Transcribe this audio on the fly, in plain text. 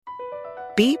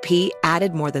BP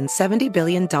added more than $70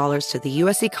 billion to the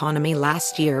U.S. economy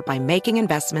last year by making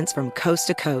investments from coast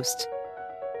to coast.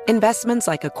 Investments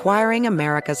like acquiring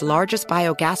America's largest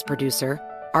biogas producer,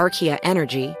 Archaea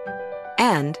Energy,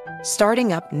 and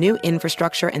starting up new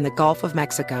infrastructure in the Gulf of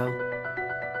Mexico.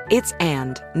 It's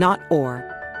and, not or.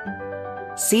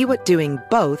 See what doing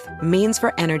both means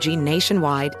for energy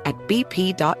nationwide at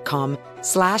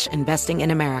bp.com/investing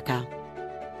in America.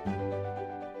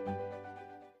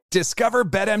 Discover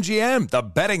BetMGM, the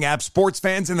betting app sports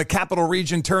fans in the capital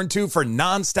region turn to for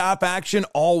nonstop action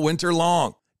all winter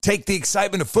long. Take the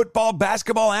excitement of football,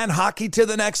 basketball, and hockey to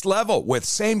the next level with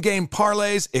same-game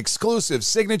parlays, exclusive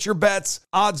signature bets,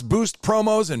 odds boost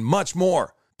promos, and much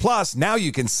more. Plus, now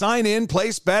you can sign in,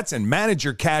 place bets, and manage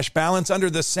your cash balance under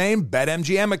the same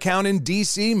BetMGM account in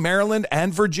D.C., Maryland,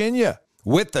 and Virginia.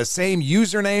 With the same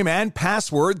username and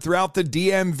password throughout the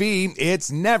DMV,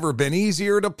 it's never been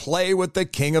easier to play with the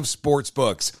king of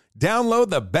sportsbooks. Download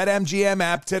the BetMGM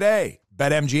app today.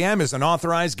 BetMGM is an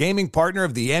authorized gaming partner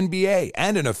of the NBA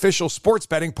and an official sports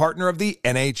betting partner of the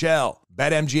NHL.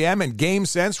 BetMGM and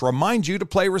GameSense remind you to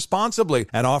play responsibly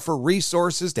and offer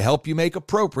resources to help you make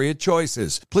appropriate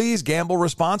choices. Please gamble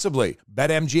responsibly.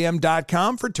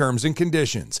 BetMGM.com for terms and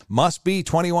conditions. Must be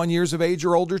 21 years of age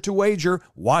or older to wager.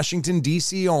 Washington,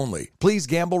 D.C. only. Please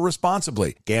gamble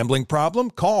responsibly. Gambling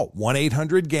problem? Call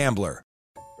 1-800-GAMBLER.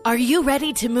 Are you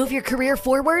ready to move your career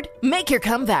forward? Make your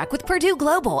comeback with Purdue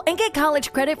Global and get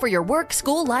college credit for your work,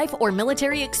 school, life, or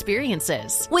military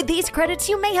experiences. With these credits,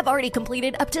 you may have already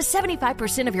completed up to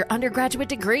 75% of your undergraduate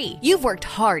degree. You've worked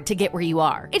hard to get where you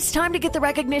are. It's time to get the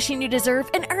recognition you deserve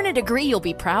and earn a degree you'll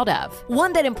be proud of.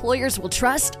 One that employers will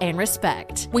trust and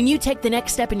respect. When you take the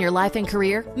next step in your life and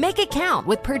career, make it count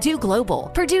with Purdue Global,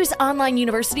 Purdue's online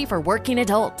university for working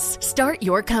adults. Start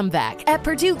your comeback at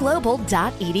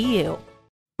purdueglobal.edu.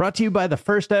 Brought to you by the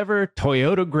first ever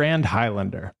Toyota Grand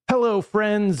Highlander. Hello,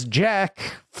 friends. Jack,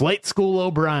 Flight School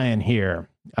O'Brien here,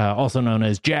 also known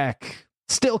as Jack.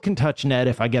 Still can touch net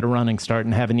if I get a running start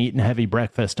and haven't eaten heavy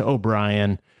breakfast.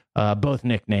 O'Brien, both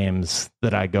nicknames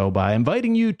that I go by.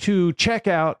 Inviting you to check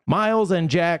out Miles and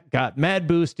Jack Got Mad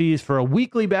Boosties for a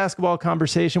weekly basketball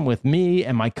conversation with me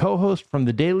and my co-host from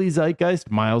the Daily Zeitgeist,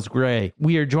 Miles Gray.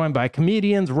 We are joined by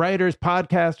comedians, writers,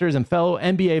 podcasters, and fellow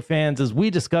NBA fans as we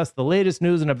discuss the latest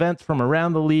news and events from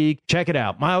around the league. Check it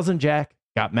out. Miles and Jack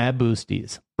Got Mad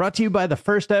Boosties. Brought to you by the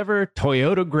first ever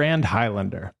Toyota Grand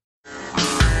Highlander.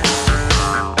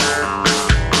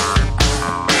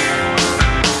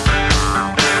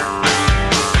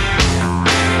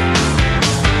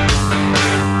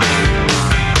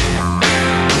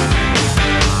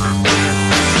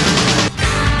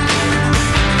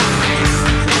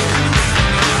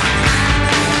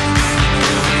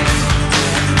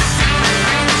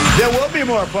 There will be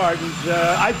more pardons.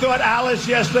 I thought Alice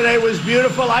yesterday was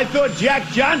beautiful. I thought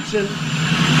Jack Johnson,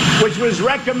 which was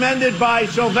recommended by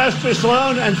Sylvester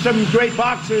Stallone and some great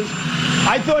boxers,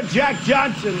 I thought Jack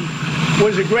Johnson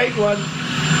was a great one.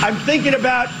 I'm thinking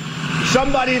about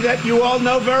somebody that you all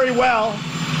know very well,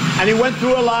 and he went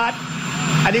through a lot,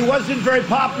 and he wasn't very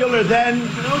popular then.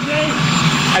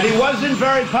 And he wasn't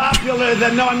very popular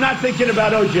then. No, I'm not thinking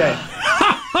about O.J.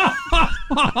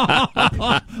 Is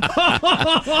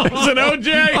it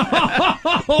OJ?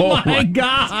 Oh my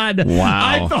God. Wow.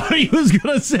 I thought he was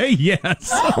going to say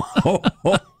yes. Oh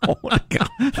my God.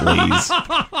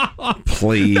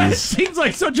 Please. That seems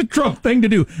like such a Trump thing to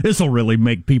do. This will really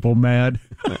make people mad.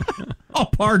 I'll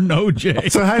pardon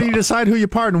OJ. So how do you decide who you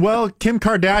pardon? Well, Kim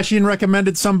Kardashian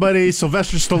recommended somebody.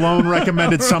 Sylvester Stallone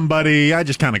recommended somebody. I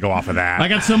just kind of go off of that. I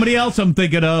got somebody else I'm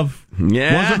thinking of.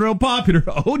 Yeah. Wasn't real popular.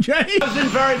 OJ? Wasn't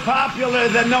very popular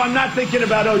then. No, I'm not thinking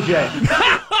about O.J.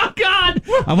 Oh, God.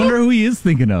 I wonder who he is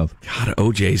thinking of. God,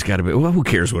 OJ's got to be. Well, who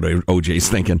cares what OJ's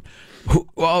thinking?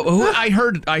 I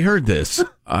heard this.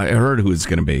 I heard who it's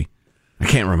going to be. I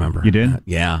can't remember. You did?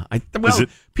 Yeah. Is it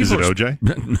OJ?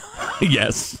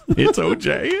 Yes, it's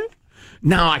OJ.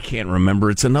 No, I can't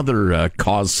remember. It's another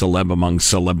cause celeb among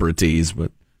celebrities,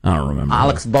 but I don't remember.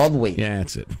 Alex Baldwin. Yeah,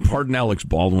 that's it. Pardon Alex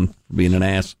Baldwin for being an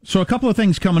ass. So a couple of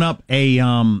things coming up. A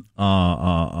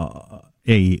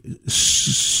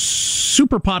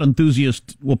super pot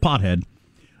enthusiast, well, pothead,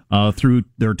 through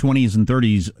their 20s and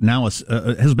 30s, now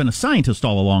has been a scientist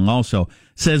all along also,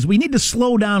 says we need to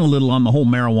slow down a little on the whole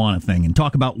marijuana thing and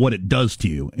talk about what it does to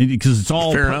you, because it's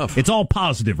all fair enough. It's all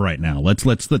positive right now.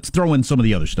 Let's throw in some of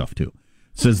the other stuff too.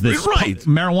 Says this right.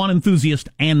 Marijuana enthusiast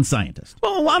and scientist.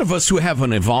 Well, a lot of us who have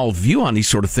an evolved view on these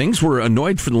sort of things were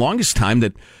annoyed for the longest time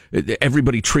that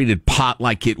everybody treated pot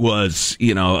like it was,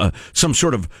 some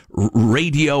sort of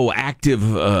radioactive,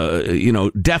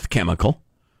 death chemical.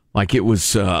 Like it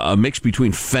was a mix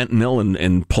between fentanyl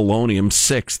and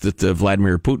polonium-6 that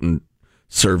Vladimir Putin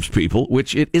serves people,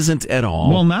 which it isn't at all.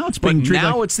 Well, now it's being treated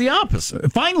now like, it's the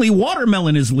opposite. Finally,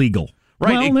 watermelon is legal.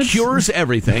 Right, it cures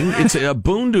everything. It's a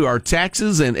boon to our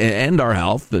taxes and our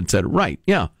health, etc. Right,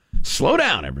 yeah. Slow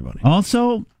down, everybody.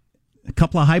 Also, a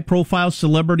couple of high-profile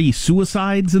celebrity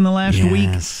suicides in the last week,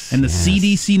 and the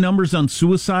CDC numbers on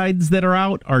suicides that are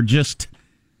out are just,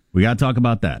 we got to talk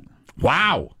about that.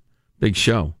 Wow. Big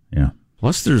show. Yeah.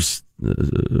 Plus, there's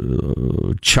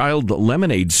child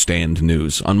lemonade stand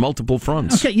news on multiple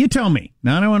fronts. Okay, you tell me.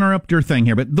 Now, I don't want to interrupt your thing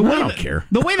here, but I don't care.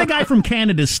 The way the guy from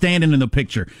Canada is standing in the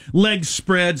picture, legs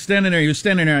spread, standing there. He was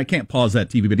standing there. I can't pause that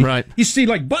TV, but you see,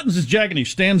 like, buttons his jacket, and he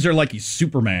stands there like he's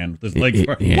Superman with his legs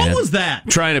spread. Yeah. What was that?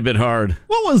 Trying a bit hard.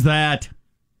 What was that?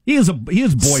 He is boy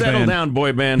Settle band. down,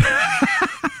 boy band.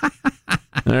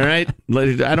 All right?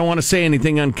 I don't want to say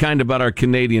anything unkind about our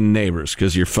Canadian neighbors,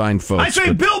 because you're fine folks. I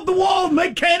say build the wall and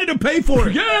make Canada pay for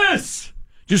it. Yes!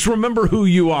 Just remember who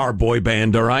you are, boy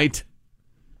band, all right?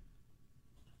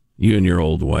 You and your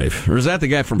old wife. Or is that the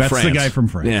guy from France? That's the guy from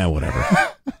France. Yeah, whatever.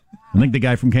 I think the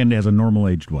guy from Canada has a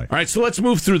normal-aged wife. All right, so let's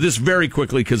move through this very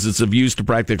quickly, because it's of use to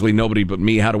practically nobody but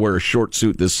me, how to wear a short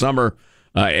suit this summer.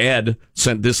 Ed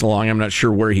sent this along. I'm not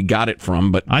sure where he got it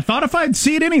from, but I thought if I'd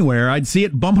see it anywhere, I'd see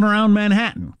it bumping around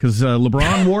Manhattan, because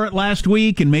LeBron wore it last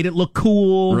week and made it look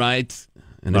cool. Right.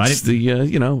 And it's the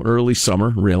early summer,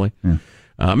 really.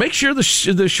 Yeah. Make sure the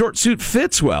short suit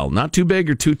fits well, not too big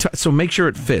or too tight. So make sure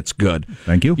it fits good.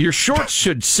 Thank you. Your shorts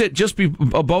should sit just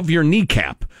above your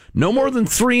kneecap, no more than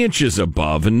 3 inches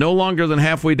above, and no longer than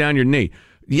halfway down your knee.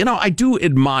 You know, I do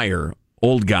admire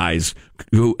old guys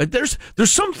who there's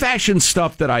some fashion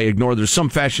stuff that I ignore. There's some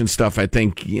fashion stuff I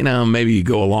think, maybe you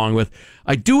go along with.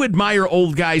 I do admire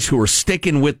old guys who are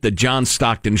sticking with the John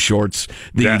Stockton shorts,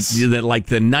 like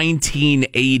the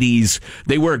 1980s.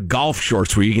 They wear golf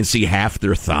shorts where you can see half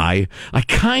their thigh. I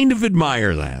kind of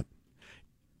admire that.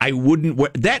 I wouldn't wear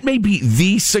that. May be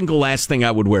the single last thing I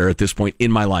would wear at this point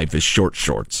in my life is short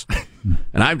shorts.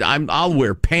 And I'll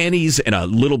wear panties and a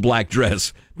little black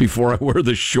dress before I wear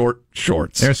the short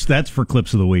shorts. That's for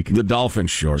clips of the week. The dolphin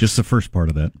shorts. Just the first part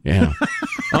of that. Yeah.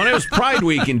 And it was Pride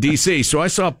Week in D.C., so I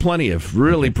saw plenty of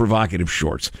really provocative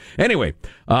shorts. Anyway,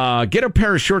 get a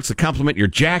pair of shorts that complement your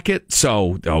jacket.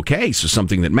 So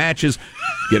something that matches.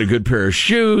 Get a good pair of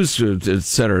shoes, et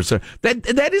cetera, et cetera.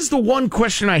 That is the one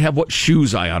question I have, what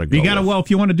shoes I ought to go with. Well, if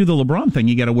you want to do the LeBron thing,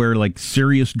 you got to wear, like,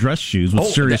 serious dress shoes with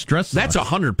serious dress socks. That's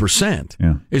 100%.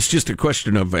 Yeah. It's just a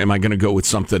question of, am I going to go with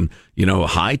something,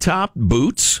 high top,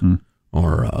 boots,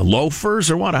 or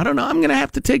loafers, or what? I don't know. I'm going to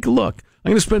have to take a look. I'm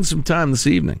going to spend some time this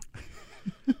evening.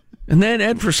 And then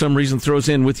Ed, for some reason, throws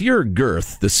in, with your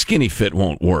girth, the skinny fit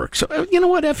won't work. So, you know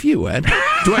what? F you, Ed.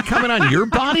 Do I come in on your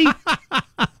body?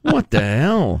 What the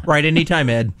hell? Right, anytime,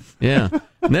 Ed. Yeah.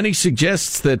 And then he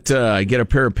suggests that I get a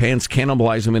pair of pants,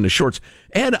 cannibalize them into shorts.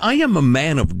 Ed, I am a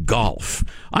man of golf.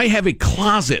 I have a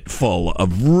closet full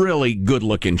of really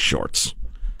good-looking shorts.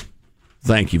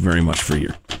 Thank you very much for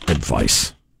your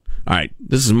advice. All right,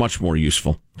 this is much more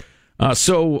useful.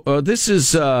 So this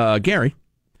is Gary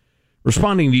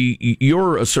responding to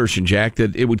your assertion, Jack,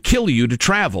 that it would kill you to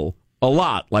travel a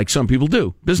lot, like some people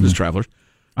do, business travelers.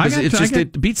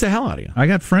 It beats the hell out of you. I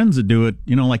got friends that do it,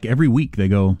 like every week they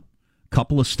go a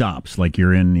couple of stops, like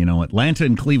you're in, Atlanta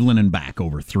and Cleveland and back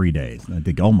over 3 days. And I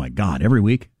think, oh my God, every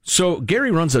week? So Gary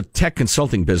runs a tech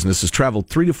consulting business, has traveled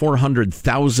 300,000 to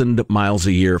 400,000 miles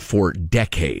a year for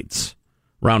decades.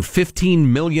 Around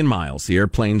 15 million miles. The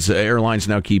airlines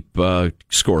now keep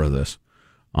score of this.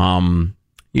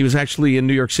 He was actually in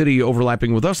New York City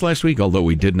overlapping with us last week, although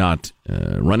we did not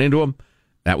run into him.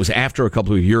 That was after a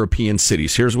couple of European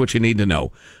cities. Here's what you need to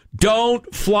know.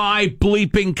 Don't fly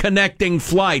bleeping connecting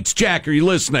flights. Jack, are you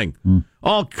listening?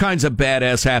 All kinds of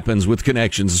badass happens with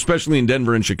connections, especially in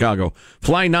Denver and Chicago.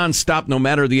 Fly nonstop no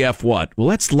matter the F what. Well,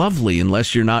 that's lovely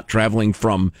unless you're not traveling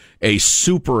from a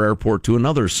super airport to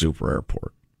another super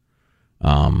airport.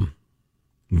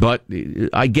 But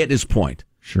I get his point.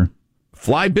 Sure.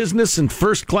 Fly business and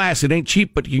first class. It ain't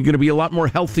cheap, but you're going to be a lot more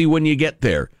healthy when you get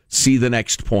there. See the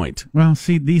next point. Well,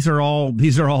 these are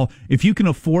all, if you can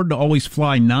afford to always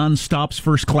fly nonstops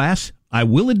first class, I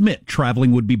will admit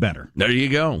traveling would be better. There you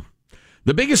go.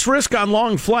 The biggest risk on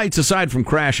long flights, aside from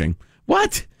crashing,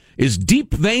 is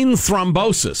deep vein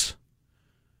thrombosis.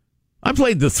 I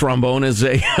played the trombone as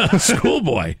a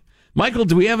schoolboy. Michael,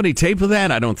 do we have any tape of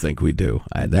that? I don't think we do.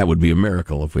 That would be a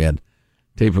miracle if we had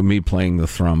tape of me playing the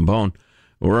trombone.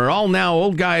 We're all now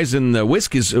old guys, and the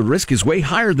risk is way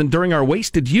higher than during our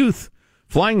wasted youth.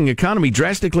 Flying economy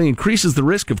drastically increases the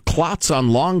risk of clots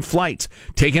on long flights.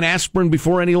 Take an aspirin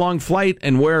before any long flight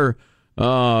and wear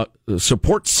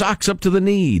support socks up to the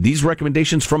knee. These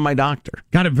recommendations from my doctor.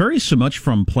 God, it varies so much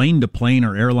from plane to plane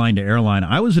or airline to airline.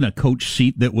 I was in a coach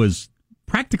seat that was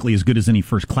practically as good as any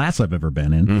first class I've ever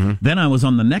been in. Mm-hmm. Then I was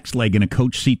on the next leg in a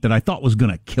coach seat that I thought was going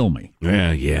to kill me.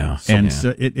 Yeah.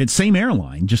 So it's same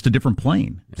airline, just a different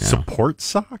plane. Yeah. Support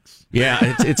socks?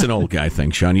 Yeah, it's an old guy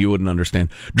thing, Sean. You wouldn't understand.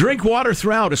 Drink water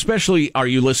throughout, especially, are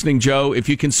you listening, Joe, if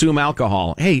you consume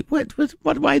alcohol. Hey,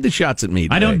 why the shots at me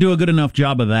today? I don't do a good enough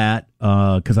job of that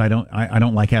because I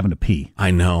don't like having to pee.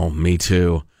 I know, me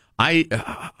too.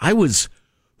 I was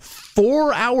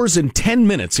 4 hours and 10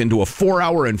 minutes into a 4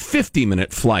 hour and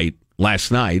 50-minute flight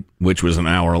last night, which was an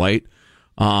hour late.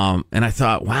 And I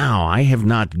thought, wow, I have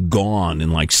not gone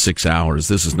in like 6 hours.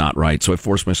 This is not right. So I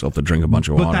forced myself to drink a bunch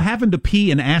of water. But the having to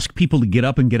pee and ask people to get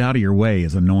up and get out of your way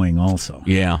is annoying also.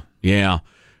 Yeah.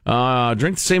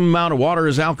 Drink the same amount of water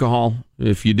as alcohol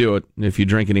if you do it, if you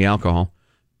drink any alcohol.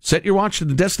 Set your watch to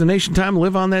the destination time,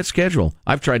 live on that schedule.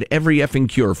 I've tried every effing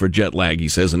cure for jet lag, he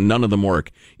says, and none of them work.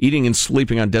 Eating and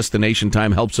sleeping on destination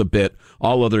time helps a bit.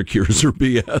 All other cures are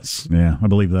BS. Yeah, I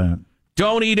believe that.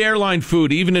 Don't eat airline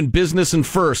food, even in business and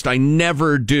first. I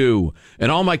never do. And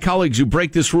all my colleagues who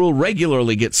break this rule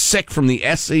regularly get sick from the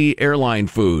SE airline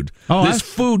food. This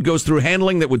food goes through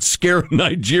handling that would scare a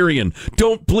Nigerian.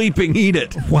 Don't bleeping eat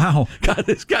it. Wow. God,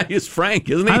 this guy is frank,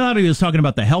 isn't he? I thought he was talking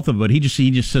about the health of it, but he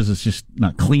just says it's just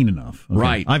not clean enough. Okay.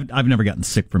 Right. I've never gotten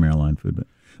sick from airline food,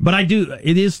 but I do.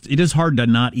 It is hard to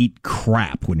not eat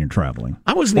crap when you're traveling.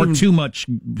 Too much,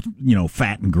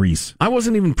 fat and grease. I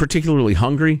wasn't even particularly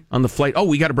hungry on the flight. Oh,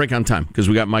 we got to break on time because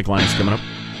we got Mike Lyons coming up.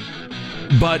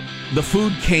 But the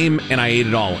food came and I ate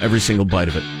it all, every single bite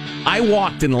of it. I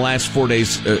walked in the last 4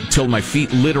 days till my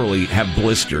feet literally have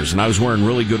blisters, and I was wearing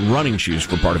really good running shoes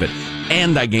for part of it,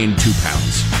 and I gained 2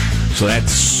 pounds. So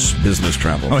that's business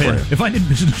travel. Oh, yeah. If I did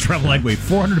business travel, I'd weigh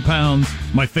 400 pounds.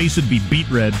 My face would be beet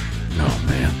red. Oh,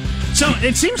 man. So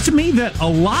it seems to me that a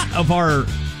lot of our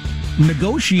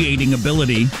negotiating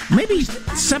ability, maybe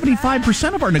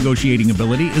 75% of our negotiating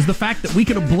ability, is the fact that we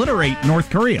could obliterate North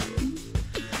Korea.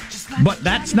 But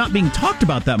that's not being talked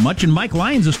about that much, and Mike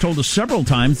Lyons has told us several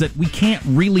times that we can't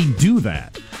really do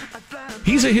that.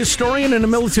 He's a historian and a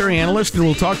military analyst, and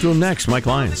we'll talk to him next. Mike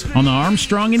Lyons. On the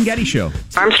Armstrong and Getty Show.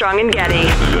 Armstrong and Getty.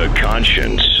 The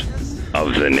conscience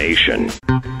of the nation.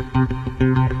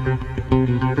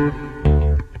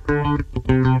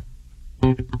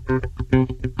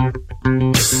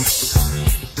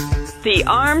 The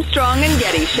Armstrong and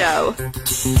Getty Show.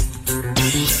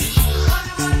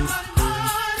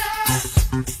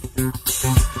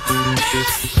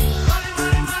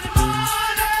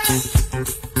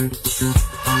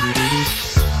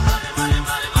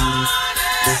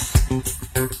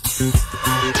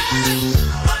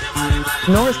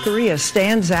 North Korea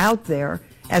stands out there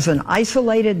as an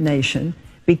isolated nation,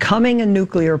 becoming a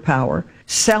nuclear power,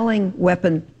 selling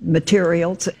weapon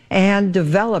materials, and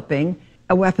developing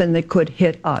a weapon that could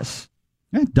hit us.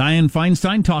 Yeah, Dianne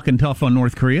Feinstein talking tough on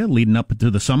North Korea leading up to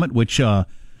the summit, which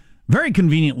very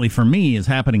conveniently for me is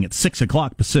happening at 6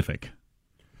 o'clock Pacific.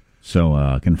 So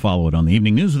I can follow it on the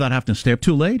evening news without having to stay up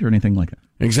too late or anything like that.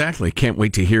 Exactly. Can't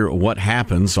wait to hear what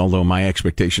happens, although my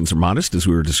expectations are modest, as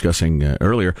we were discussing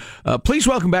earlier. Please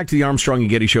welcome back to the Armstrong and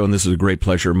Getty Show, and this is a great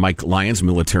pleasure, Mike Lyons,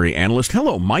 military analyst.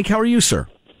 Hello, Mike. How are you, sir?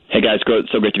 Hey, guys.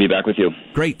 So great to be back with you.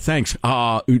 Great. Thanks.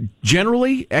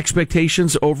 Generally,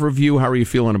 expectations, overview, how are you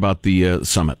feeling about the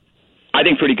summit? I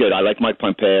think pretty good. I like Mike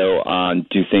Pompeo.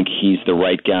 Do think he's the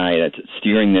right guy that's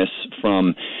steering this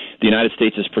from the United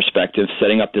States' perspective,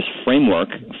 setting up this framework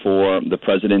for the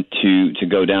president to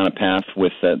go down a path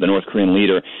with the North Korean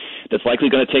leader that's likely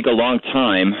going to take a long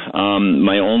time.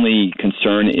 My only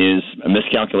concern is a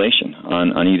miscalculation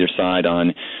on either side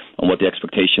on what the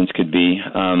expectations could be.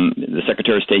 The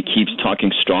Secretary of State keeps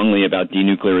talking strongly about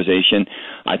denuclearization.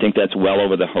 I think that's well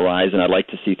over the horizon. I'd like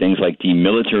to see things like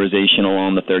demilitarization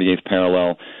along the 38th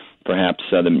parallel, perhaps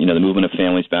the movement of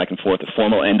families back and forth, the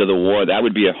formal end of the war. That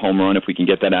would be a home run if we can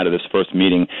get that out of this first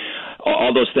meeting.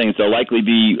 All those things, they'll likely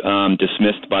be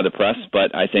dismissed by the press,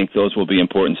 but I think those will be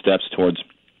important steps towards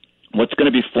what's going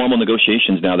to be formal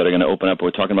negotiations now that are going to open up.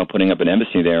 We're talking about putting up an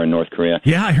embassy there in North Korea.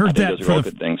 Yeah, I heard that. Those are all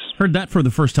good things. Heard that for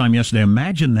the first time yesterday.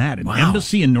 Imagine that, an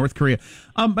embassy in North Korea.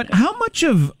 But how much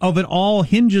of it all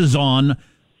hinges on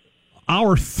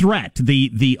our threat,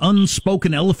 the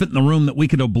unspoken elephant in the room that we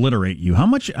could obliterate you? How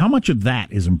much of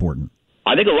that is important?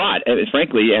 I think a lot,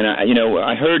 frankly. And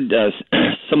I heard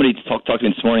somebody talk to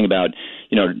me this morning about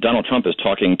Donald Trump is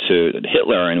talking to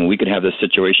Hitler, and we could have this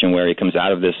situation where he comes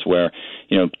out of this where,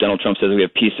 Donald Trump says we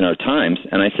have peace in our times.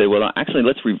 And I say, well, actually,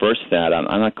 let's reverse that. I'm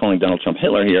not calling Donald Trump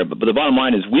Hitler here, but the bottom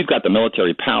line is we've got the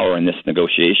military power in this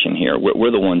negotiation here.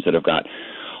 We're the ones that have got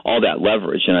all that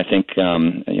leverage, and I think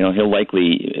he'll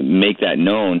likely make that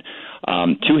known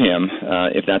to him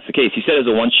if that's the case. He said it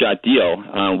was a one-shot deal.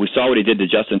 We saw what he did to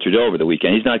Justin Trudeau over the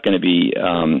weekend. He's not going to be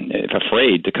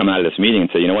afraid to come out of this meeting and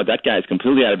say, you know what, that guy is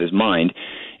completely out of his mind,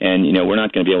 and we're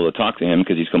not going to be able to talk to him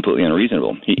because he's completely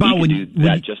unreasonable. He can do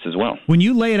that just as well. When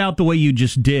you lay it out the way you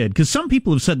just did, because some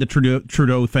people have said the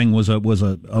Trudeau thing was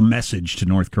a message to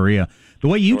North Korea. The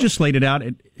way you just laid it out,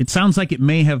 it sounds like it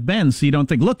may have been, so you don't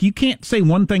think, look, you can't say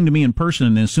one thing to me in person,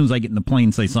 and then as soon as I get in the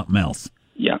plane, say something else.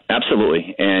 Yeah,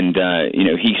 absolutely. And,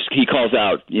 he calls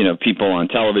out, people on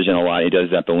television a lot. He does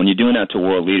that. But when you're doing that to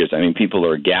world leaders, people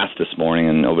are aghast this morning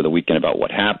and over the weekend about what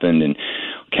happened. And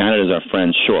Canada's our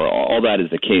friend. Sure, all that is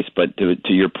the case. But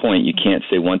to your point, you can't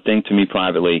say one thing to me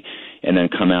privately and then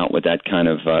come out with that kind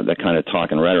of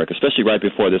talk and rhetoric, especially right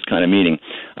before this kind of meeting.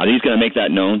 He's going to make that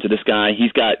known to this guy.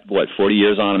 He's got 40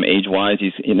 years on him age-wise.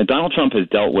 Donald Trump has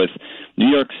dealt with New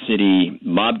York City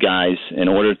mob guys in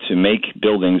order to make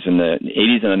buildings in the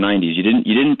 80s and the 90s.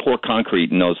 You didn't pour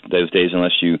concrete in those days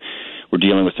unless you were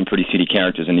dealing with some pretty seedy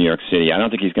characters in New York City. I don't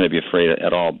think he's going to be afraid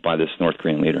at all by this North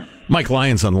Korean leader. Mike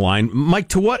Lyons on the line. Mike,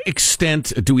 to what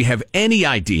extent do we have any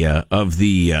idea of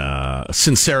the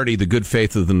sincerity, the good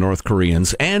faith of the North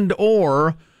Koreans, and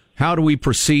or how do we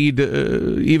proceed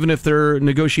even if they're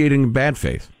negotiating in bad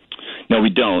faith? No, we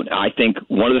don't. I think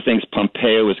one of the things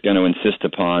Pompeo is going to insist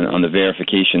upon on the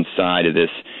verification side of this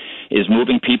is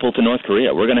moving people to North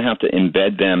Korea. We're going to have to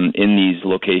embed them in these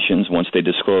locations once they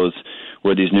disclose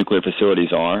where these nuclear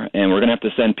facilities are, and we're going to have to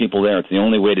send people there. It's the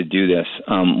only way to do this.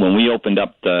 When we opened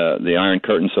up the Iron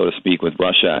Curtain, so to speak, with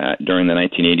Russia during the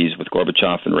 1980s with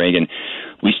Gorbachev and Reagan,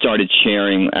 we started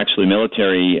sharing, actually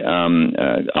military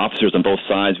officers on both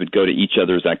sides would go to each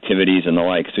other's activities and the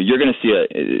like. So you're going to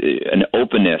see an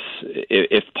openness,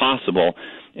 if possible,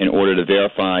 in order to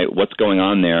verify what's going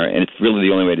on there, and it's really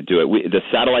the only way to do it. The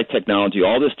satellite technology,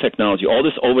 all this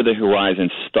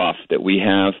over-the-horizon stuff that we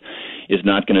have is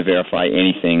not going to verify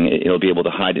anything. It'll be able to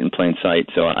hide it in plain sight.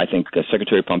 So I think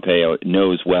Secretary Pompeo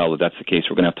knows well that that's the case.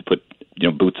 We're going to have to put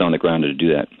boots on the ground to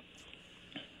do that.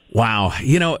 Wow.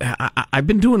 I've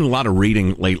been doing a lot of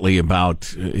reading lately about,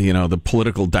 the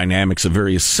political dynamics of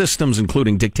various systems,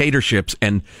 including dictatorships,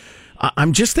 and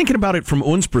I'm just thinking about it from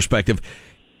Un's perspective.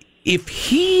 If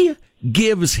he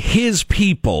gives his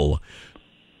people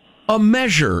a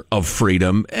measure of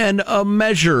freedom and a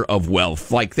measure of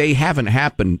wealth like they haven't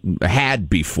had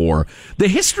before, the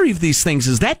history of these things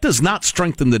is that does not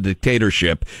strengthen the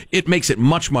dictatorship. It makes it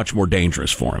much, much more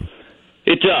dangerous for him.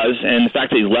 It does, and the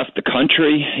fact that he left the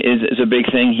country is a big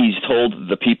thing. He's told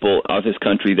the people of his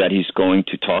country that he's going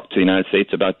to talk to the United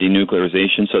States about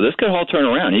denuclearization. So this could all turn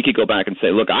around. He could go back and say,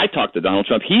 look, I talked to Donald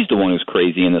Trump. He's the one who's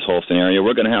crazy in this whole scenario.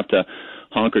 We're going to have to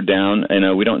hunker down,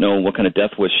 and we don't know what kind of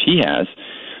death wish he has.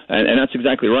 And that's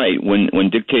exactly right. When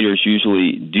dictators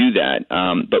usually do that,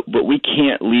 but we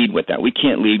can't lead with that. We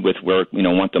can't lead with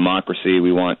want democracy.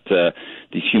 We want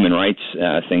these human rights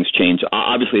things changed.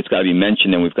 Obviously, it's got to be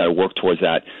mentioned, and we've got to work towards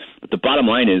that. But the bottom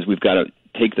line is we've got to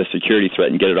take the security threat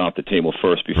and get it off the table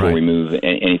first before we move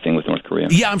anything with North Korea.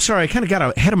 Yeah, I'm sorry. I kind of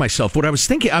got ahead of myself. What I was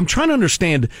thinking, I'm trying to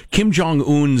understand Kim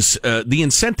Jong-un's, the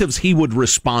incentives he would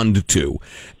respond to.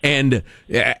 And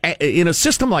in a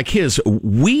system like his,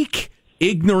 weak,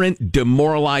 ignorant,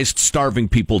 demoralized, starving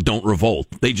people don't revolt.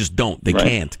 They just don't. They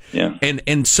can't. Yeah.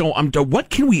 And so what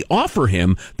can we offer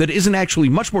hhim that isn't actually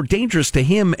much more dangerous to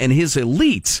him and his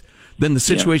elites than the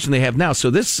situation they have now? So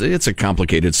it's a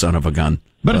complicated son of a gun.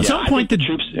 But at some point, I think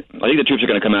the troops are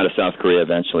going to come out of South Korea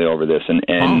eventually over this.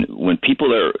 And when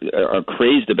people are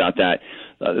crazed about that,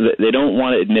 they don't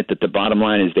want to admit that the bottom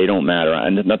line is they don't matter.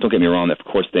 And don't get me wrong, of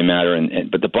course they matter.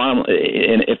 But the bottom,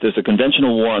 and if there's a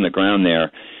conventional war on the ground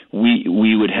there,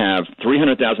 we would have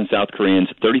 300,000 South Koreans,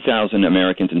 30,000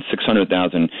 Americans, and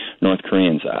 600,000 North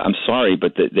Koreans. I'm sorry,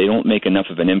 but they don't make enough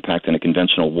of an impact in a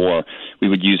conventional war. We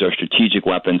would use our strategic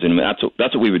weapons, and that's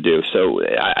what we would do. So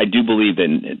I do believe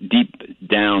that deep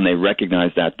down they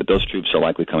recognize that, but those troops are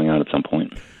likely coming out at some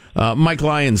point. Mike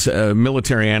Lyons,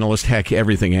 military analyst, heck,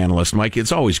 everything analyst. Mike,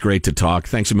 it's always great to talk.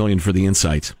 Thanks a million for the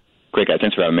insights. Great, guys.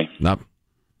 Thanks for having me. Nope.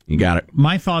 You got it.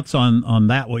 My thoughts on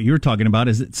that, what you're talking about,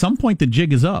 is at some point the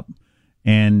jig is up.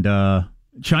 And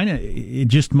China, it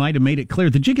just might have made it clear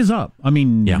the jig is up. I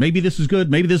mean, maybe this is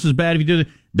good, maybe this is bad. If you do it,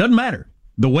 doesn't matter.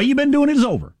 The way you've been doing it is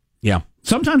over. Yeah.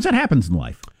 Sometimes that happens in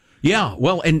life. Yeah,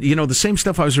 well, and the same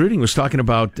stuff I was reading was talking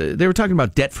about, they were talking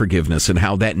about debt forgiveness and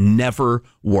how that never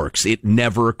works. It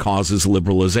never causes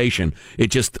liberalization. It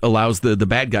just allows the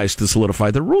bad guys to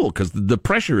solidify the rule because the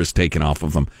pressure is taken off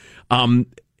of them.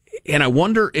 And I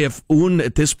wonder if Un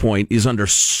at this point is under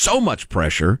so much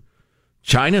pressure.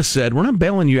 China said, we're not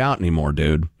bailing you out anymore,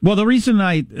 dude. Well, the reason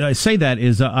I say that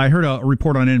is I heard a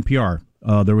report on NPR.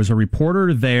 There was a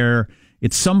reporter there.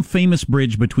 It's some famous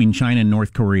bridge between China and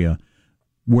North Korea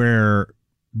where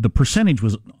the percentage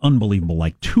was unbelievable.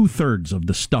 Like 2/3 of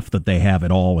the stuff that they have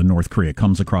at all in North Korea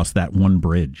comes across that one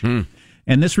bridge.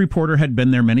 And this reporter had been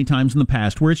there many times in the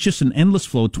past where it's just an endless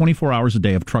flow, 24 hours a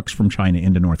day of trucks from China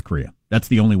into North Korea. That's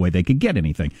the only way they could get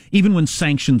anything. Even when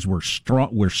sanctions were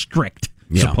strict,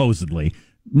 supposedly.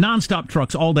 Nonstop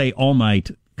trucks all day, all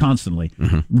night, constantly.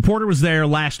 Reporter was there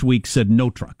last week, said no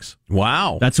trucks.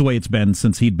 Wow. That's the way it's been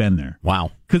since he'd been there.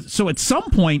 Wow. So at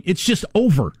some point, it's just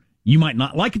over. You might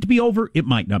not like it to be over. It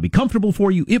might not be comfortable for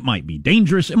you. It might be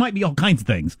dangerous. It might be all kinds of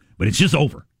things, but it's just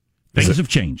over. Things have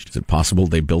changed. Is it possible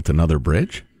they built another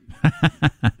bridge?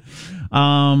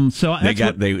 So they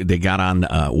got on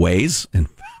Waze and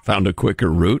found a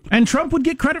quicker route. And Trump would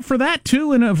get credit for that,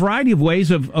 too, in a variety of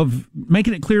ways of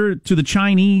making it clear to the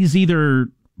Chinese, either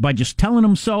by just telling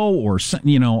them so or,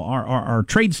 our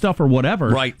trade stuff or whatever.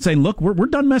 Right. Saying, look, we're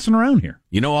done messing around here.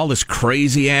 All this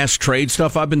crazy-ass trade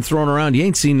stuff I've been throwing around, you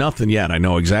ain't seen nothing yet. I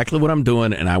know exactly what I'm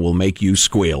doing, and I will make you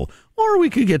squeal. Or we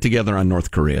could get together on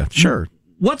North Korea. Sure.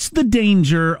 What's the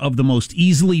danger of the most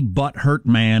easily butthurt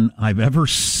man I've ever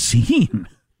seen,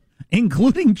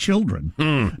 including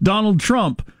children? Donald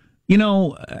Trump,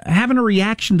 having a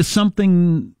reaction to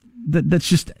something that's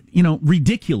just,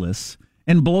 ridiculous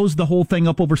and blows the whole thing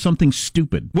up over something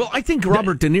stupid. Well, I think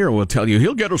Robert De Niro will tell you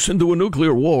he'll get us into a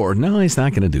nuclear war. No, he's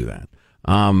not going to do that.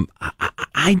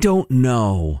 I don't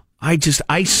know. I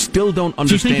still don't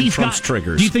understand Trump's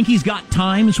triggers. Do you think he's got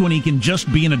times when he can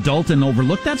just be an adult and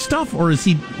overlook that stuff, or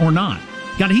not?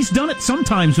 God, he's done it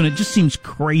sometimes when it just seems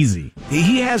crazy.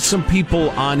 He has some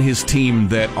people on his team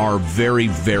that are very,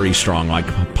 very strong, like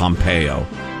Pompeo.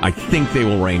 I think they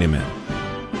will rein him in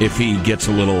if he gets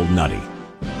a little nutty.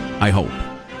 I hope.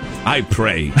 I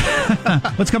pray.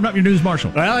 What's coming up in your news,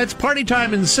 Marshall? Well, it's party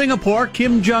time in Singapore.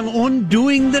 Kim Jong-un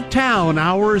doing the town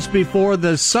hours before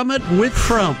the summit with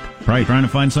Trump. Probably trying to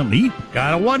find something to eat.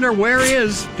 Gotta wonder, where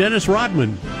is Dennis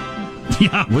Rodman?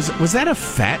 Yeah. Was that a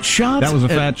fat shot? That was a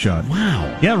fat shot.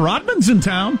 Wow. Yeah, Rodman's in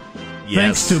town.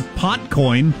 Yes. Thanks to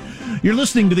Potcoin. You're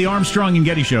listening to the Armstrong and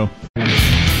Getty Show.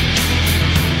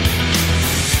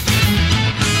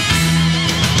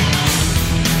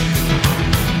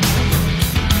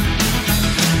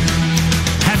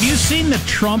 Seen the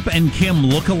Trump and Kim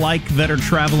look-alike that are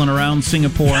traveling around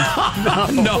Singapore?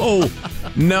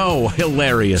 No,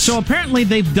 hilarious. So apparently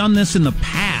they've done this in the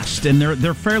past, and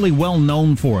they're fairly well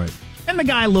known for it. And the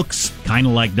guy looks kind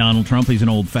of like Donald Trump. He's an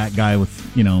old fat guy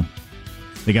with,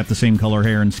 they got the same color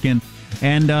hair and skin,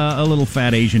 and a little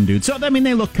fat Asian dude. So,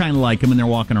 they look kind of like him, and they're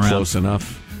walking around. Close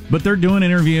enough. But they're doing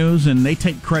interviews, and they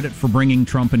take credit for bringing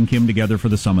Trump and Kim together for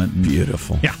the summit.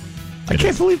 Beautiful. Yeah. I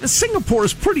can't believe that Singapore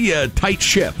is pretty tight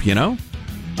ship,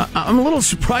 I'm a little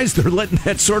surprised they're letting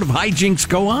that sort of hijinks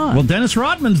go on. Well, Dennis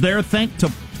Rodman's there thanks to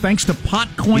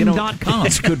potcoin.com.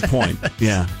 That's a good point.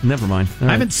 Yeah, never mind.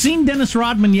 I haven't seen Dennis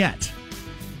Rodman yet.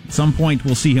 At some point,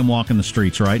 we'll see him walking the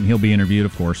streets, right? And he'll be interviewed,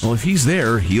 of course. Well, if he's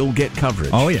there, he'll get coverage.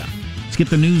 Oh, yeah. Let's get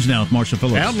the news now with Marshall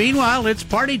Phillips. Well, meanwhile, it's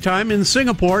party time in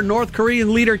Singapore. North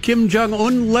Korean leader Kim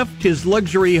Jong-un left his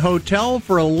luxury hotel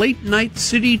for a late-night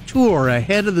city tour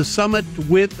ahead of the summit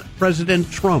with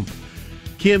President Trump.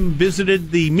 Kim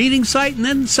visited the meeting site and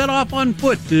then set off on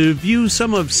foot to view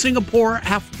some of Singapore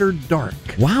after dark.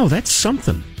 Wow, that's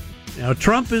something. Now,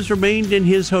 Trump has remained in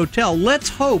his hotel. Let's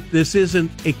hope this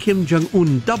isn't a Kim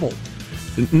Jong-un double.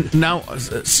 Now,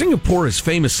 Singapore is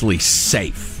famously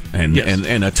safe. And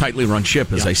a tightly run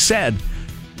ship, as I said,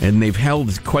 and they've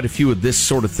held quite a few of this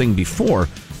sort of thing before.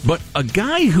 But a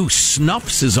guy who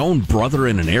snuffs his own brother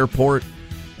in an airport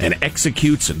and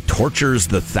executes and tortures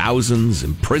the thousands,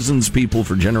 imprisons people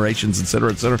for generations, et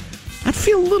cetera, I'd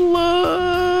feel a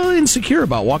little insecure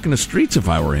about walking the streets if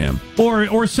I were him.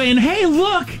 Or saying, hey,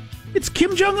 look, it's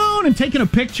Kim Jong-un, and taking a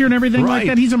picture and everything like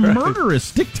that. He's a murderous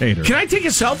dictator. Can I take a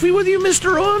selfie with you,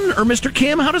 Mr. Un or Mr.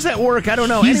 Kim? How does that work? I don't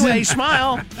know. Anyway,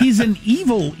 smile. He's an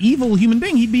evil human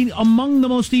being. He'd be among the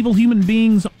most evil human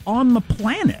beings on the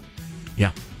planet.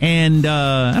 Yeah. And,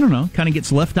 I don't know, kind of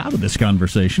gets left out of this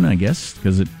conversation, I guess,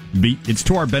 because it's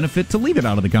to our benefit to leave it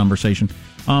out of the conversation.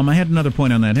 I had another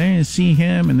point on that. Hey, I see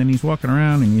him, and then he's walking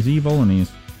around, and he's evil, and he's...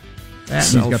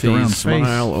 He's got the round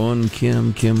smile on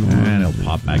Kim. And it'll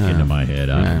pop back into my head.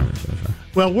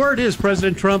 Well, word is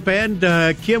President Trump and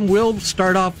Kim will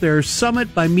start off their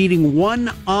summit by meeting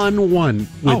one-on-one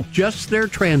with just their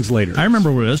translator. I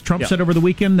remember what it was. Trump said over the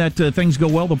weekend that things go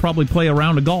well, they'll probably play a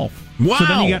round of golf. Wow. So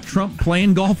then you got Trump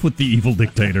playing golf with the evil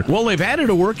dictator. Well, they've added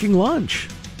a working lunch.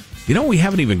 You know, we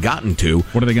haven't even gotten to.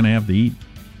 What are they going to have to eat?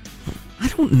 I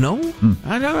don't know.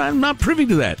 I'm not privy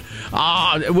to that.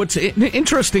 What's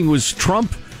interesting was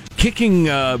Trump kicking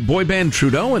boy band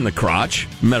Trudeau in the crotch,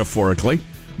 metaphorically,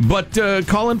 but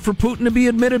calling for Putin to be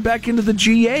admitted back into the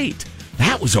G8.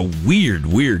 That was a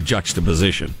weird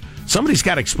juxtaposition. Somebody's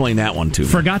got to explain that one to me.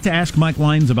 Forgot to ask Mike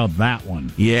Lyons about that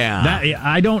one. Yeah.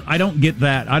 I don't get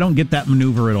that. I don't get that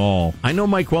maneuver at all. I know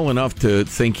Mike well enough to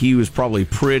think he was probably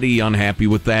pretty unhappy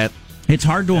with that. It's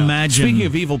hard to imagine. Speaking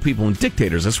of evil people and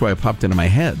dictators, that's why it popped into my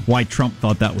head. Why Trump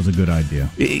thought that was a good idea.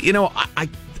 You know,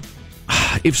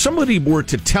 if somebody were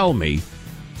to tell me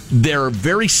they're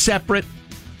very separate,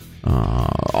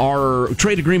 our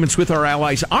trade agreements with our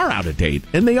allies are out of date,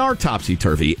 and they are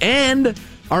topsy-turvy, and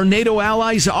our NATO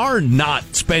allies are not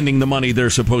spending the money they're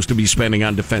supposed to be spending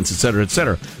on defense, et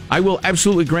cetera, I will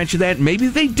absolutely grant you that. Maybe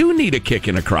they do need a kick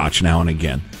in the crotch now and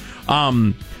again.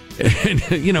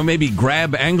 You know, maybe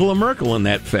grab Angela Merkel in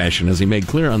that fashion, as he made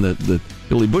clear on the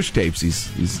Billy Bush tapes.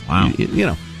 He's wow. You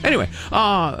know. Anyway,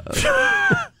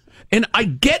 and I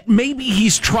get maybe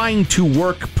he's trying to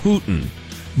work Putin,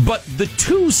 but the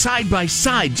two side by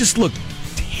side just look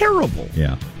terrible.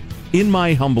 Yeah, in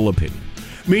my humble opinion.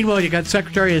 Meanwhile, you got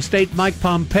Secretary of State Mike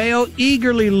Pompeo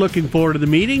eagerly looking forward to the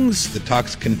meetings. The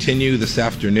talks continue this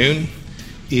afternoon,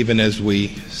 even as we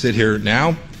sit here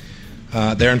now.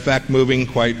 They're in fact moving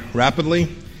quite rapidly,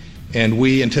 and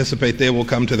we anticipate they will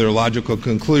come to their logical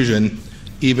conclusion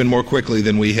even more quickly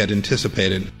than we had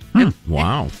anticipated.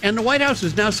 Wow. And the White House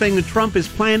is now saying that Trump is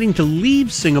planning to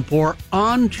leave Singapore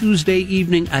on Tuesday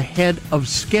evening ahead of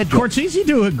schedule. Of course, it's easy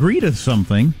to agree to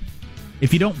something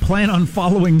if you don't plan on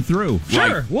following through.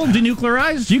 Sure, we'll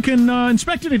denuclearize. You can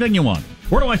inspect anything you want.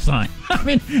 Where do I sign? I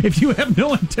mean, if you have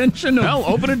no intention of... Hell,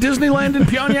 open a Disneyland in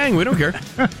Pyongyang. We don't care.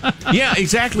 Yeah,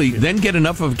 exactly. Then get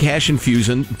enough of a cash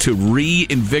infusion to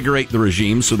reinvigorate the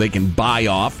regime so they can buy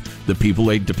off the people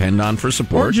they depend on for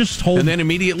support. Or just hold... And then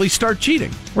immediately start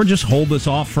cheating. Or just hold this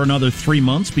off for another 3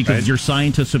 months because your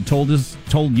scientists have told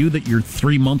you that you're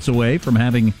 3 months away from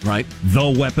having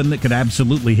the weapon that could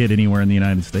absolutely hit anywhere in the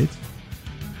United States.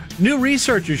 New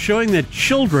research is showing that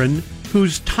children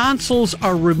whose tonsils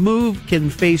are removed can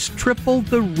face triple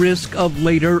the risk of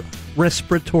later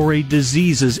respiratory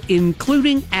diseases,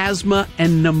 including asthma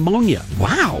and pneumonia.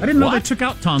 Wow. I didn't know they took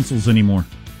out tonsils anymore.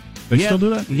 They still do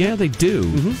that? Yeah, they do.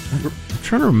 Mm-hmm. I'm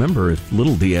trying to remember if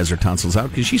little D has her tonsils out,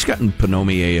 because she's gotten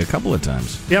pneumonia a couple of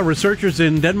times. Yeah, researchers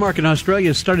in Denmark and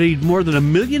Australia studied more than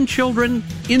 1 million children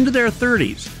into their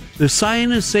 30s. The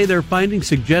scientists say their findings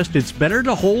suggest it's better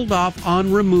to hold off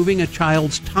on removing a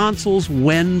child's tonsils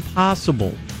when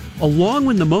possible. Along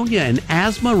with pneumonia and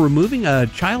asthma, removing a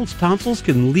child's tonsils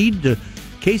can lead to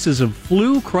cases of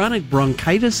flu, chronic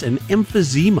bronchitis, and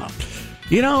emphysema.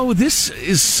 You know, this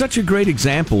is such a great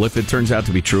example, if it turns out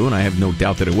to be true, and I have no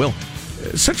doubt that it will.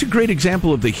 Such a great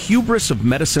example of the hubris of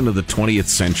medicine of the 20th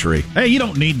century. Hey, you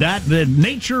don't need that. The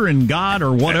nature and God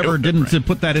or whatever didn't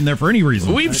put that in there for any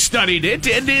reason. We've studied it,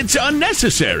 and it's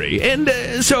unnecessary. And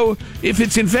so, if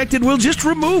it's infected, we'll just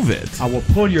remove it. I will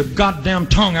pull your goddamn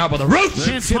tongue out by the roots.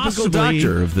 Typical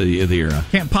doctor of the era.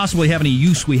 Can't possibly have any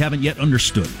use we haven't yet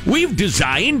understood. We've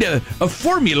designed a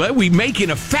formula we make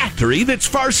in a factory that's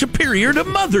far superior to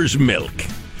mother's milk,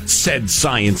 said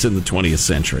science in the 20th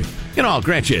century. You know, I'll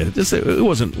grant you, it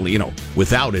wasn't,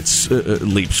 without its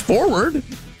leaps forward,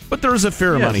 but there was a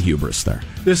fair amount of hubris there.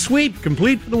 The sweep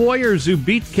complete for the Warriors, who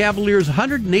beat the Cavaliers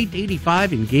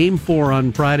 108-85 in Game 4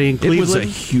 on Friday in Cleveland. It was a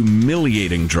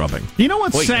humiliating drubbing. You know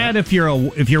what's sad if you're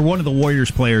one of the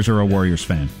Warriors players or a Warriors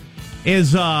fan?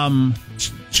 Is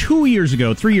 3 years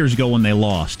ago when they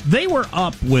lost, they were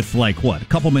up with a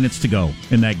couple minutes to go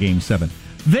in that Game 7.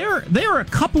 They're a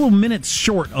couple of minutes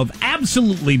short of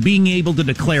absolutely being able to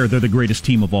declare they're the greatest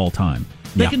team of all time.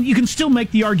 You can still make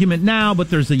the argument now,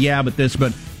 but there's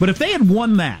but if they had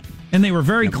won that and they were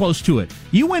very close to it,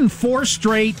 you win 4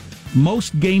 straight,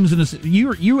 most games in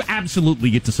you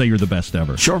absolutely get to say you're the best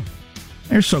ever. Sure.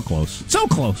 They're so close. So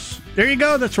close. There you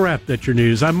go. That's a wrap. That's your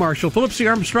news. I'm Marshall Phillips, the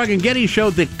Armstrong and Getty Show,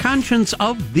 the conscience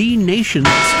of the nation.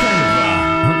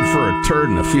 For a turd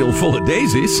in a field full of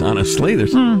daisies, honestly,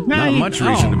 there's not much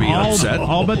reason to be upset.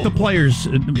 I'll bet the players,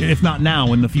 if not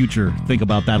now, in the future, think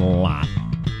about that a lot.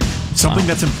 Something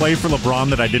that's in play for LeBron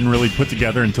that I didn't really put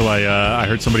together until I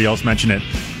heard somebody else mention it.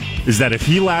 is that if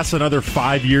he lasts another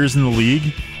 5 years in the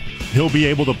league, he'll be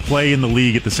able to play in the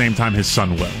league at the same time his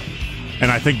son will.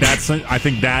 And I think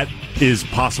that is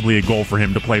possibly a goal for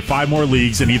him, to play 5 more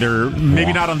leagues, and either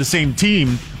maybe not on the same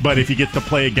team, but if he gets to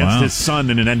play against his son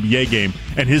in an NBA game.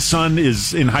 And his son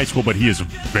is in high school, but he is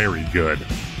very good.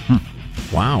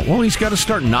 Wow. Well, he's got to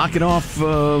start knocking off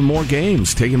more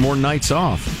games, taking more nights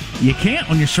off. You can't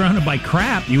when you're surrounded by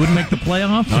crap. You wouldn't make the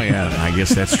playoffs. Oh, yeah. I guess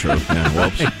that's true. Yeah,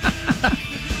 whoops.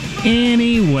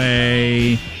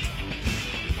 Anyway,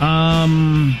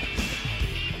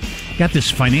 got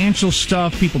this financial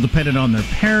stuff. People depended on their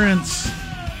parents.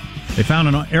 They found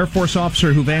an Air Force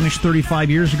officer who vanished 35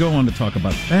 years ago. I wanted to talk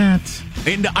about that.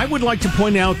 And I would like to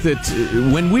point out that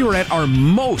when we were at our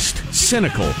most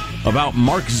cynical about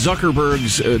Mark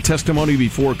Zuckerberg's testimony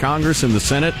before Congress and the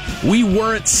Senate, we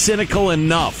weren't cynical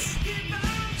enough.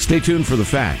 Stay tuned for the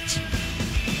facts.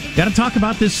 Got to talk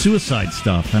about this suicide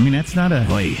stuff. I mean, that's not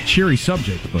a cheery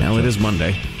subject. But, well, it is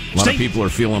Monday. A lot of people are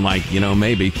feeling like,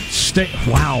 maybe.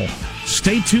 Wow.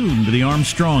 Stay tuned to the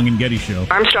Armstrong and Getty Show.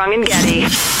 Armstrong and Getty.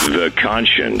 The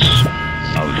conscience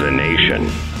of the nation.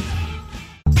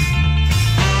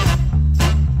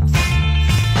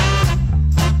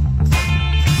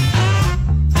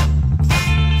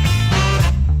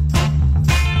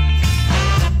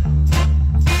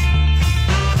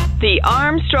 The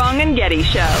Armstrong and Getty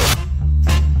Show.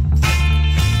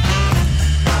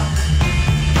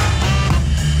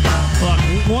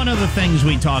 One of the things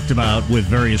we talked about with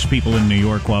various people in New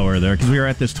York while we were there, because we were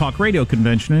at this talk radio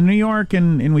convention in New York,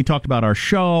 and we talked about our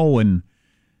show, and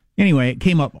anyway, it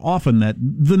came up often that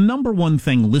the number one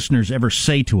thing listeners ever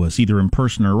say to us, either in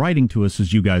person or writing to us,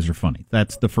 is you guys are funny.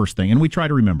 That's the first thing, and we try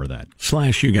to remember that.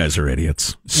 / you guys are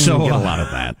idiots. So we get a lot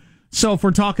of that. So if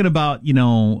we're talking about,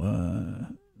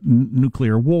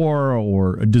 nuclear war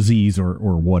or a disease or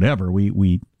whatever,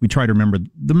 we try to remember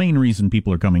the main reason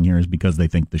people are coming here is because they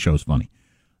think the show's funny.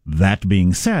 That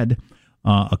being said,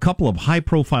 a couple of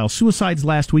high-profile suicides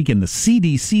last week and the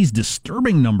CDC's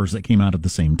disturbing numbers that came out at the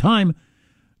same time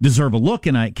deserve a look,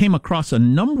 and I came across a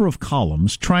number of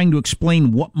columns trying to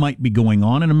explain what might be going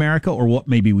on in America or what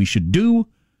maybe we should do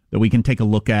that we can take a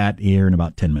look at here in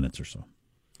about 10 minutes or so.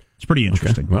 It's pretty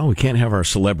interesting. Okay. Well, we can't have our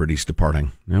celebrities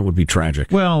departing. That would be tragic.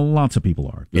 Well, lots of people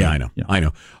are. Yeah, I know. Yeah. I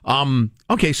know.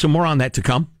 Okay, so more on that to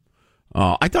come.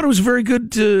 I thought it was a very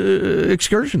good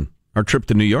excursion. Our trip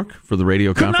to New York for the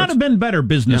radio conference. Could not have been better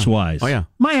business-wise. Yeah. Oh, yeah.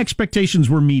 My expectations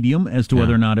were medium as to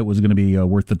whether or not it was going to be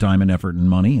worth the time and effort and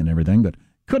money and everything, but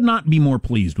could not be more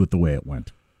pleased with the way it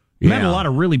went. Met a lot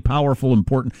of really powerful,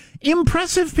 important,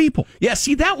 impressive people. Yeah,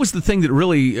 see, that was the thing that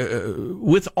really,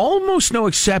 with almost no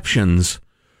exceptions,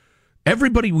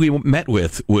 everybody we met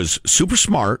with was super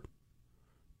smart,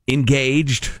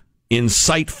 engaged,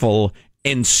 insightful,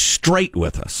 and straight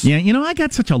with us. Yeah, I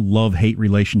got such a love-hate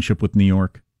relationship with New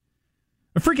York.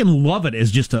 I freaking love it as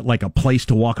just like a place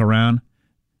to walk around.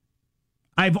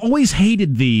 I've always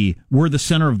hated the we're the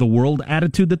center of the world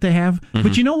attitude that they have. Mm-hmm.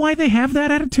 But you know why they have that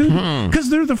attitude? Because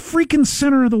they're the freaking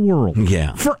center of the world.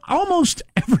 Yeah. For almost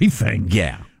everything.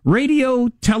 Yeah. Radio,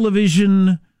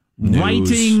 television,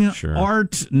 writing,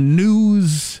 art,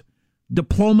 news,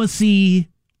 diplomacy,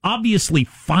 obviously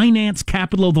finance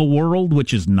capital of the world,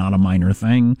 which is not a minor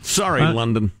thing. Sorry,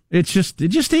 London. It just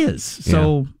is.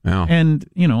 So, and,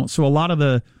 so a lot of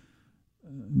the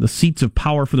seats of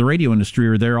power for the radio industry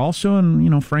are there also.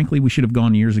 And, frankly, we should have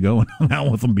gone years ago and hung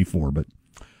out with them before, but.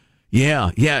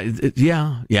 Yeah,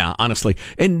 honestly.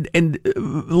 And a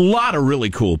lot of really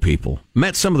cool people.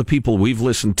 Met some of the people we've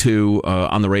listened to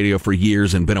on the radio for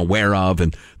years and been aware of,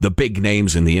 and the big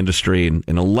names in the industry, and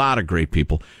a lot of great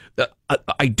people.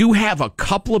 I do have a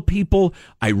couple of people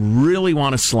I really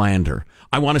want to slander.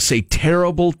 I want to say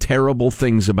terrible, terrible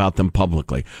things about them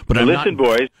publicly. But Listen,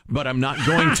 boys. But I'm not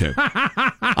going to.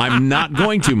 I'm not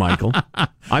going to, Michael.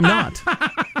 I'm not.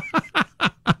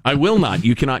 I will not.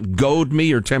 You cannot goad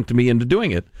me or tempt me into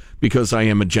doing it because I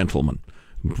am a gentleman.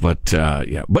 But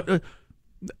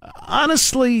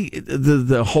honestly,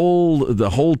 the whole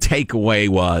takeaway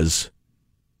was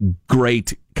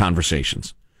great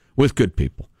conversations with good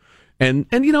people. And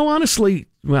honestly,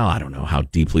 well, I don't know how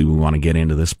deeply we want to get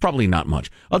into this. Probably not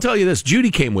much. I'll tell you this. Judy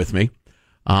came with me,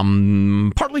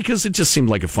 partly because it just seemed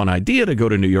like a fun idea to go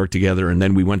to New York together, and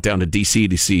then we went down to D.C.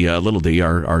 to see Little D,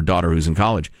 our daughter who's in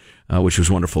college, which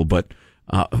was wonderful. But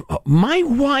my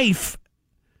wife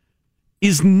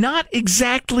is not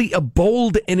exactly a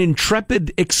bold and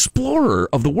intrepid explorer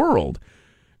of the world.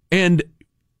 And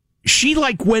she,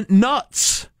 went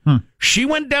nuts. She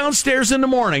went downstairs in the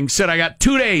morning, said, I got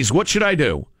 2 days. What should I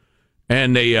do?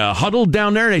 And they huddled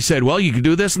down there, and they said, well, you can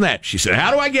do this and that. She said,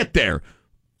 how do I get there?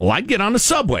 Well, I'd get on the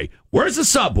subway. Where's the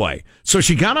subway? So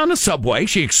she got on the subway.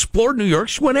 She explored New York.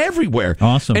 She went everywhere.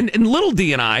 Awesome. And little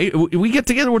D and I, we get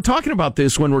together. We're talking about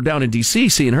this when we're down in D.C.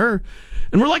 seeing her.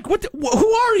 And we're like,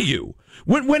 who are you?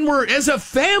 When we're as a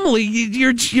family,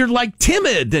 you're like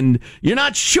timid and you're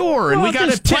not sure, and we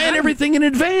got to plan everything in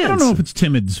advance. I don't know if it's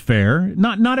timid's fair.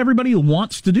 Not everybody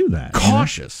wants to do that.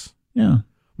 Cautious. You know? Yeah.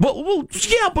 Well,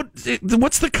 yeah, but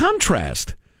what's the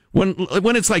contrast? When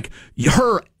it's like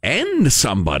her and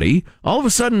somebody, all of a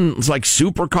sudden it's like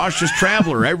super cautious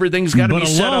traveler. Everything's got to be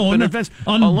set up in advance.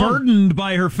 Unburdened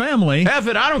by her family. F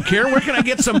it, I don't care. Where can I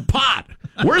get some pot?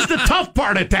 Where's the tough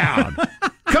part of town?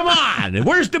 Come on.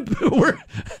 Where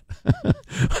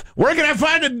can I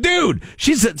find a dude?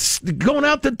 She's going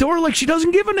out the door like she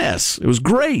doesn't give an S. It was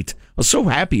great. I was so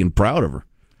happy and proud of her.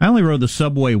 I only rode the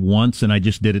subway once, and I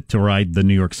just did it to ride the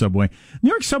New York subway. New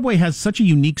York subway has such a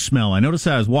unique smell. I noticed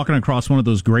that I was walking across one of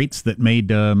those grates that made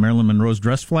Marilyn Monroe's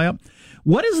dress fly up.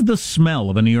 What is the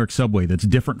smell of a New York subway that's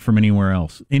different from anywhere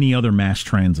else, any other mass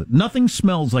transit? Nothing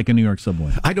smells like a New York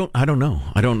subway. I don't know.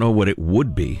 I don't know what it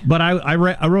would be. But I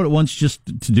rode it once just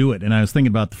to do it, and I was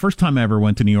thinking about the first time I ever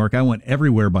went to New York, I went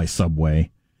everywhere by subway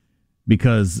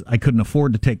because I couldn't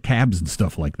afford to take cabs and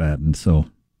stuff like that, and so...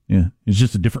 Yeah, it's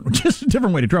just a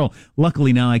different way to travel.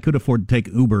 Luckily now I could afford to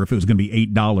take Uber if it was going to be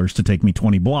 $8 to take me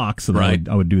 20 blocks, and right.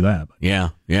 I would do that. Yeah.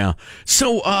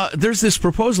 So there's this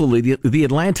proposal. The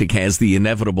Atlantic has the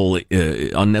inevitable,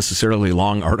 unnecessarily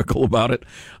long article about it.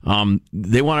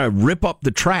 They want to rip up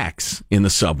the tracks in the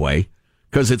subway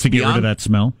because it's to get rid of that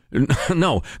smell.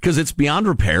 No, because it's beyond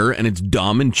repair and it's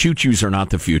dumb, and choo-choos are not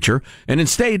the future. And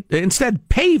instead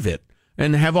pave it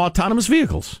and have autonomous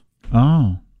vehicles.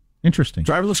 Oh. Interesting.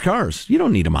 Driverless cars. You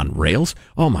don't need them on rails.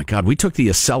 Oh, my God. We took the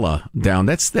Acela down.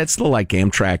 That's the like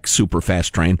Amtrak super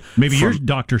fast train. Maybe your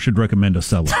doctor should recommend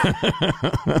Acela.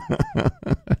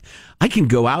 I can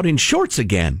go out in shorts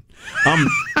again.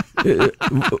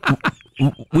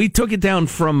 We took it down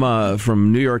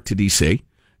from New York to D.C.,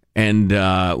 and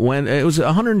when it was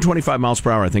 125 miles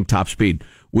per hour, I think, top speed,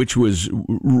 which was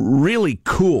really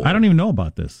cool. I don't even know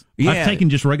about this. Yeah. I've taken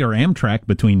just regular Amtrak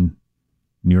between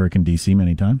New York and D.C.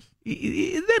 many times.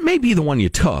 That may be the one you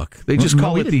took. They just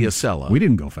call it the Acela. We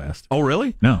didn't go fast. Oh,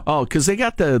 really? No. Oh, because they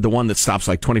got the one that stops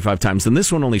like 25 times, and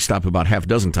this one only stopped about half a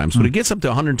dozen times, but it gets up to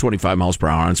 125 miles per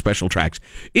hour on special tracks.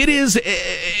 It is,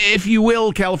 if you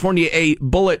will, California, a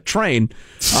bullet train.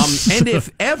 And if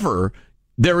ever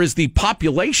there is the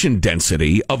population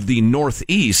density of the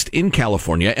Northeast in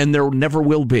California, and there never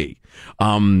will be.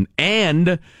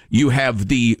 And you have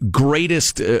the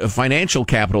greatest financial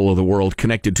capital of the world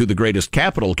connected to the greatest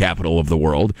capital of the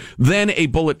world, then a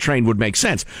bullet train would make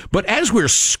sense. But as we're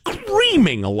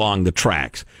screaming along the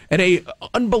tracks at a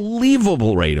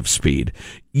unbelievable rate of speed,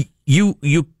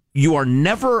 you are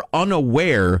never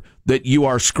unaware that you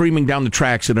are screaming down the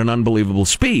tracks at an unbelievable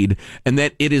speed and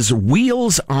that it is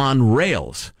wheels on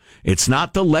rails. It's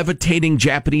not the levitating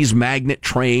Japanese magnet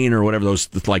train or whatever, those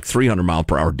like 300 mile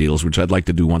per hour deals, which I'd like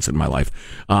to do once in my life.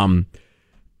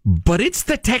 But it's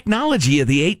the technology of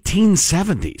the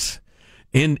 1870s.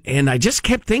 And I just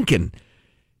kept thinking,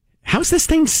 how's this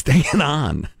thing staying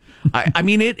on? I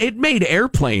mean, it made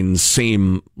airplanes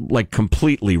seem like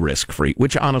completely risk-free,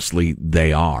 which honestly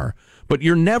they are. But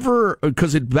you're never,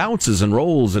 because it bounces and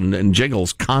rolls and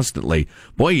jiggles constantly.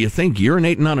 Boy, you think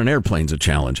urinating on an airplane's a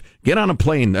challenge. Get on a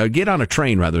plane, get on a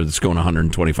train rather that's going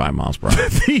 125 miles per hour.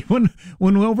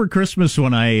 when over Christmas,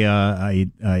 when I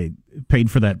paid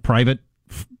for that private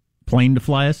plane to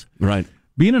fly us, right?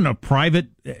 Being in a private,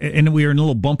 and we were in a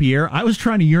little bumpy air, I was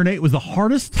trying to urinate. It was the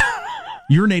hardest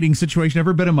urinating situation I've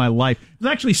ever been in my life. It was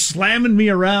actually slamming me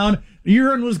around.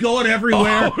 Urine was going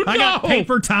everywhere. Oh, no. I got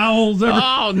paper towels.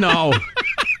 Oh, no.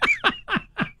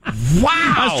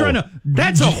 Wow. I was trying to...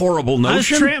 That's a horrible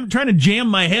notion. I was trying to jam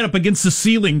my head up against the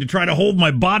ceiling to try to hold my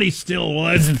body still.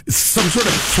 Some sort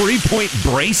of 3-point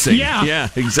bracing. Yeah,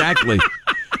 exactly.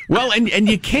 Well, and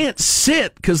you can't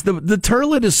sit because the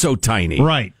turlet is so tiny.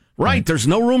 Right. There's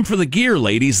no room for the gear,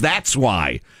 ladies. That's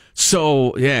why.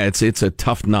 So, yeah, it's a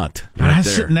tough nut. Right, I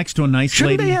was sitting next to a nice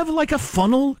Shouldn't lady. They have like a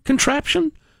funnel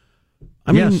contraption?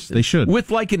 I mean, yes, they should.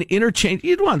 With like an interchange,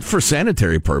 you'd want for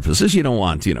sanitary purposes. You don't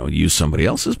want, use somebody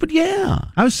else's, but yeah.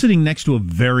 I was sitting next to a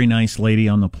very nice lady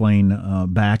on the plane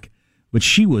back, but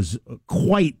she was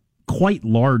quite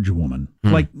large woman,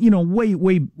 like,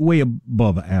 way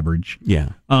above average. Yeah.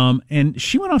 And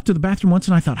she went off to the bathroom once,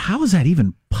 and I thought, how is that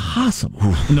even possible?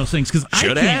 In those things, because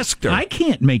should have asked her. I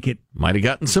can't make it. Might have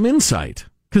gotten some insight.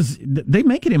 Because they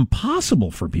make it impossible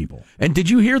for people. And did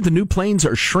you hear the new planes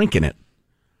are shrinking it?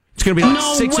 It's going to be like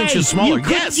 6 inches smaller.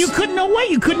 You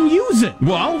couldn't use it.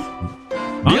 Well,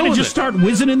 I'm going to just start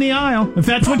whizzing in the aisle, if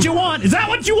that's what you want. Is that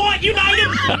what you want, United?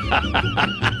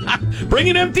 Bring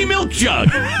an empty milk jug.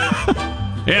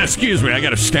 Yeah, excuse me, I got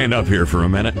to stand up here for a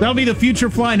minute. That'll be the future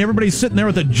flying. Everybody's sitting there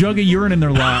with a jug of urine in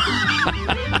their lap.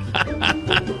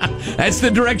 That's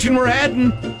the direction we're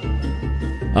heading.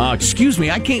 Excuse me,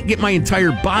 I can't get my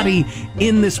entire body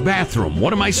in this bathroom.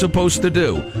 What am I supposed to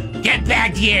do? Get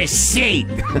back to your seat.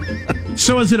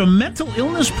 So is it a mental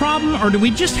illness problem, or do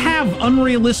we just have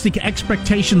unrealistic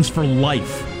expectations for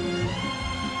life?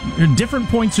 There are different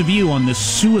points of view on this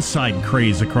suicide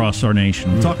craze across our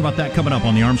nation. We'll talk about that coming up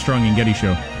on the Armstrong and Getty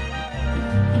Show.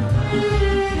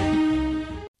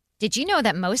 Did you know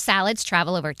that most salads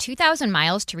travel over 2,000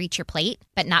 miles to reach your plate?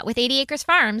 But not with 80 Acres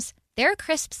Farms. Their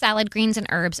crisp salad greens and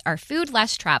herbs are food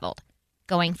less traveled,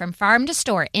 going from farm to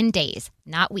store in days,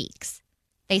 not weeks.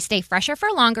 They stay fresher for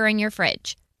longer in your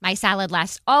fridge. My salad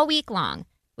lasts all week long,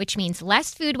 which means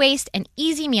less food waste and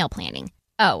easy meal planning.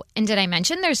 Oh, and did I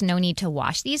mention there's no need to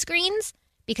wash these greens?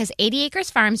 Because 80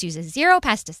 Acres Farms uses 0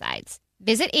 pesticides.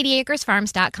 Visit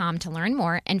 80acresfarms.com to learn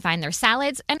more and find their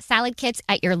salads and salad kits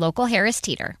at your local Harris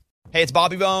Teeter. Hey, it's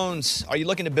Bobby Bones. Are you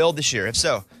looking to build this year? If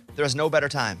so, there is no better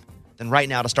time than right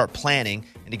now to start planning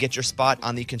and to get your spot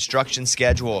on the construction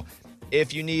schedule.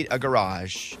 If you need a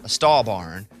garage, a stall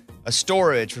barn, a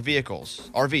storage for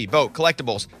vehicles, RV, boat,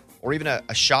 collectibles, or even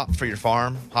a shop for your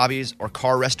farm, hobbies, or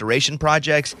car restoration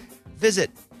projects,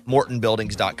 visit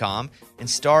MortonBuildings.com and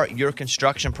start your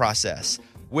construction process.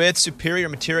 With superior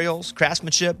materials,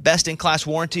 craftsmanship, best-in-class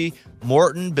warranty,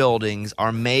 Morton Buildings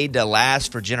are made to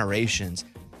last for generations.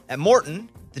 At Morton,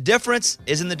 the difference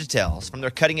is in the details. From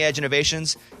their cutting-edge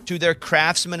innovations to their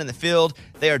craftsmen in the field,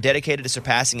 they are dedicated to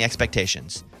surpassing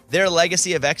expectations. Their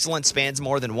legacy of excellence spans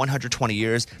more than 120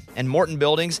 years, and Morton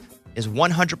Buildings is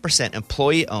 100%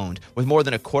 employee-owned with more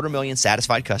than 250,000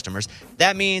 satisfied customers.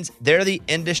 That means they're the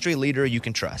industry leader you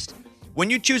can trust. When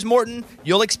you choose Morton,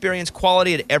 you'll experience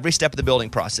quality at every step of the building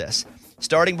process,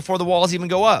 starting before the walls even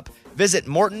go up. Visit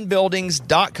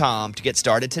MortonBuildings.com to get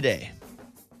started today.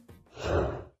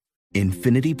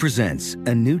 Infiniti presents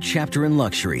a new chapter in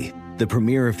luxury, the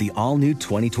premiere of the all-new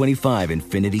 2025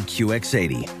 Infiniti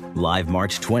QX80, live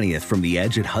March 20th from the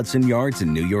Edge at Hudson Yards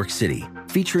in New York City,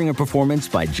 featuring a performance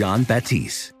by John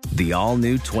Batiste. The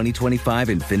all-new 2025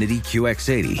 Infiniti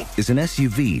QX80 is an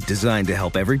SUV designed to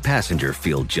help every passenger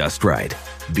feel just right.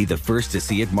 Be the first to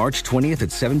see it March 20th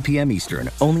at 7 p.m. Eastern,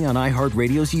 only on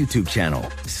iHeartRadio's YouTube channel.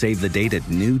 Save the date at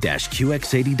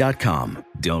new-QX80.com.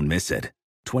 Don't miss it.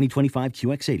 2025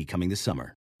 QX80 coming this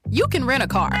summer. You can rent a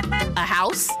car, a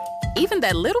house, even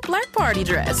that little black party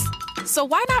dress. So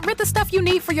why not rent the stuff you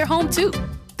need for your home, too?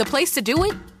 The place to do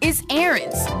it is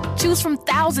Aaron's. Choose from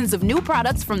thousands of new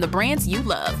products from the brands you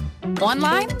love,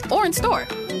 online or in store.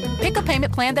 Pick a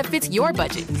payment plan that fits your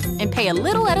budget and pay a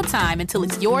little at a time until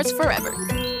it's yours forever.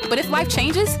 But if life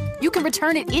changes, you can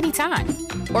return it anytime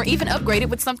or even upgrade it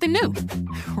with something new.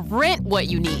 Rent what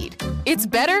you need. It's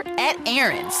better at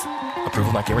Aaron's.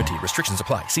 Approval not guaranteed. Restrictions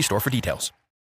apply. See store for details.